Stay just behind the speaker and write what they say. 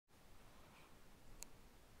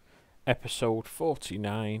Episode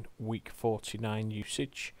 49, week 49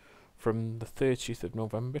 usage from the 30th of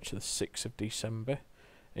November to the 6th of December.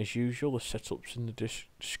 As usual, the setup's in the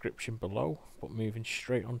description below, but moving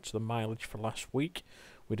straight on to the mileage for last week,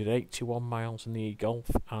 we did 81 miles in the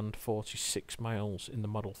Egolf and 46 miles in the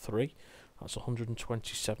Model 3. That's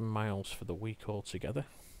 127 miles for the week altogether.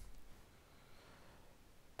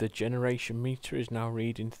 The generation meter is now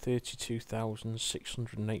reading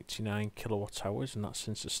 32,689 kilowatt hours, and that's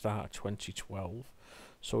since the start of 2012.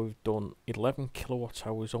 So we've done 11 kilowatt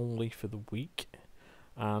hours only for the week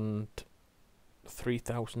and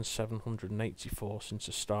 3,784 since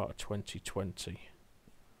the start of 2020.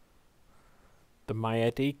 The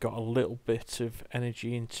Eddi got a little bit of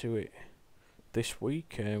energy into it this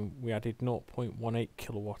week. We added 0.18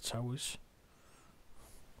 kilowatt hours,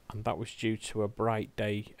 and that was due to a bright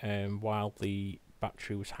day while the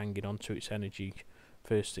battery was hanging on to its energy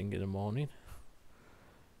first thing in the morning.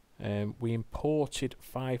 We imported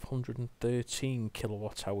 513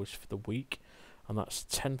 kilowatt hours for the week, and that's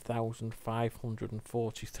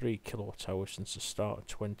 10,543 kilowatt hours since the start of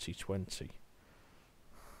 2020.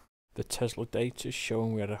 The Tesla data is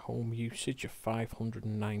showing we had a home usage of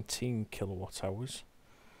 519 kilowatt hours.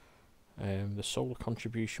 The solar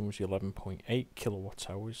contribution was 11.8 kilowatt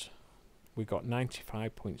hours. We got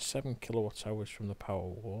 95.7 kilowatt hours from the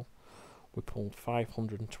powerwall. We pulled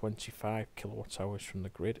 525 kilowatt hours from the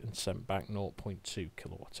grid and sent back 0.2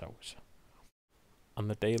 kilowatt hours. On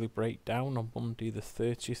the daily breakdown, on Monday the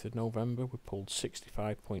 30th of November, we pulled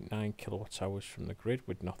 65.9 kilowatt hours from the grid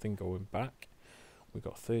with nothing going back. We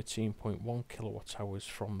got 13.1 kilowatt hours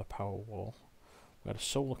from the powerwall. We had a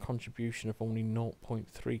solar contribution of only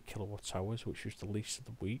 0.3 kilowatt hours, which was the least of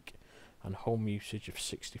the week, and home usage of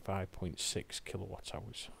 65.6 kilowatt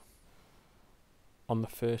hours. On the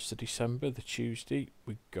 1st of December, the Tuesday,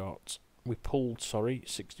 we pulled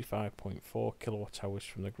 65.4 kilowatt hours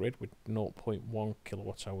from the grid with 0.1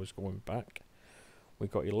 kilowatt hours going back. We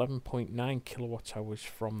got 11.9 kilowatt hours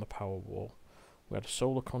from the powerwall. We had a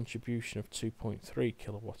solar contribution of 2.3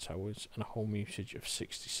 kilowatt hours and a home usage of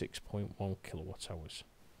 66.1 kilowatt hours.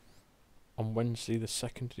 On Wednesday the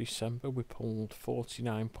 2nd of December, we pulled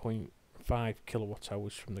 49.5 kilowatt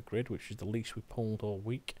hours from the grid, which is the least we pulled all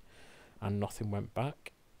week, and nothing went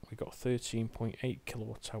back. We got 13.8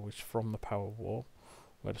 kilowatt hours from the powerwall.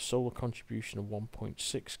 We had a solar contribution of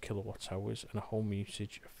 1.6 kilowatt hours and a home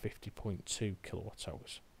usage of 50.2 kilowatt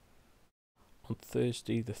hours. On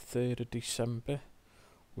Thursday the 3rd of December,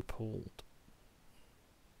 we pulled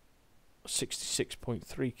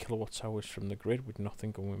 66.3 kilowatt hours from the grid with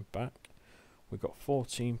nothing going back. We got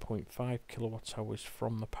 14.5 kilowatt hours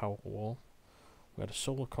from the powerwall. We had a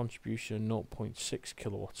solar contribution of 0.6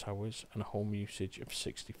 kilowatt hours and a home usage of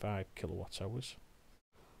 65 kilowatt hours.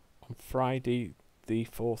 On Friday the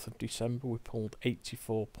 4th of December, we pulled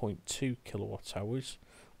 84.2 kilowatt hours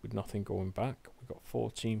with nothing going back. We got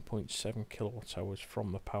 14.7 kilowatt hours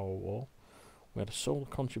from the powerwall. We had a solar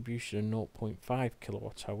contribution of 0.5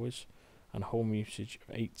 kilowatt hours and home usage of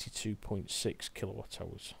 82.6 kilowatt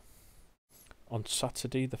hours. On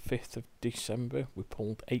Saturday the 5th of December, we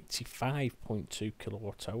pulled 85.2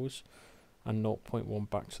 kilowatt hours and 0.1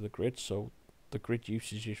 back to the grid, so the grid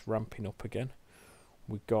usage is ramping up again.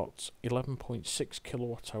 We got 11.6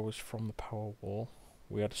 kilowatt hours from the powerwall.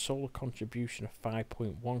 We had a solar contribution of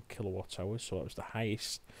 5.1 kilowatt hours, so that was the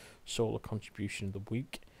highest solar contribution of the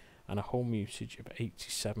week, and a home usage of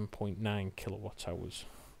 87.9 kilowatt hours.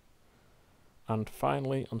 And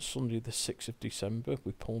finally, on Sunday the 6th of December,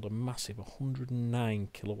 we pulled a massive 109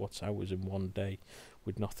 kilowatt hours in one day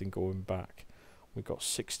with nothing going back. We got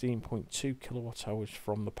 16.2 kilowatt hours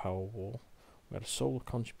from the powerwall. We had a solar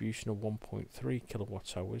contribution of 1.3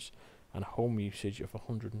 kilowatt hours and a home usage of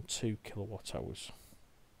 102 kilowatt hours.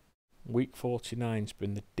 Week 49 has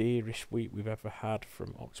been the dearest week we've ever had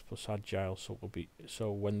from Octopus Agile, so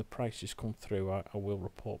when the prices come through, I will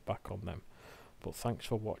report back on them. But thanks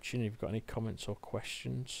for watching. If you've got any comments or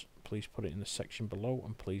questions, please put it in the section below,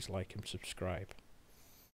 and please like and subscribe.